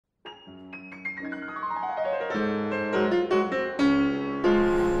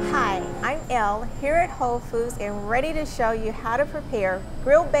Elle here at Whole Foods and ready to show you how to prepare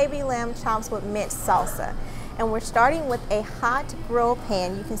grilled baby lamb chops with mint salsa. And we're starting with a hot grill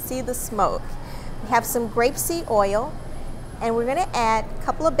pan. You can see the smoke. We have some grapeseed oil and we're going to add a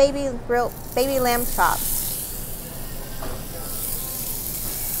couple of grilled baby lamb chops.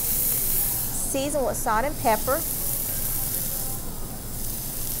 Season with salt and pepper.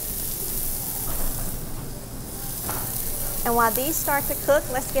 And while these start to cook,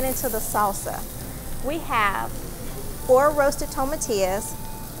 let's get into the salsa. We have 4 roasted tomatillas,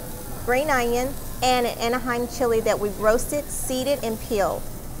 green onion, and an Anaheim chili that we've roasted, seeded, and peeled.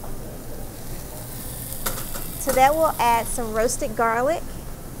 To that we'll add some roasted garlic,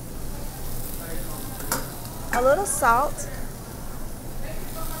 a little salt,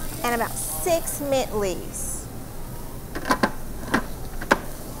 and about 6 mint leaves.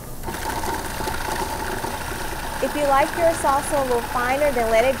 If you like your salsa a little finer, then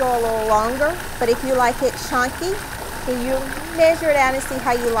let it go a little longer. But if you like it chunky, then you measure it out and see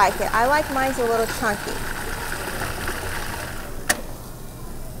how you like it. I like mine a little chunky.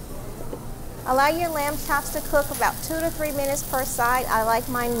 Allow your lamb chops to cook about 2 to 3 minutes per side. I like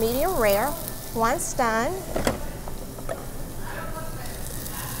mine medium rare. Once done,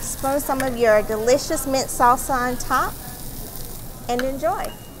 sprinkle some of your delicious mint salsa on top and enjoy.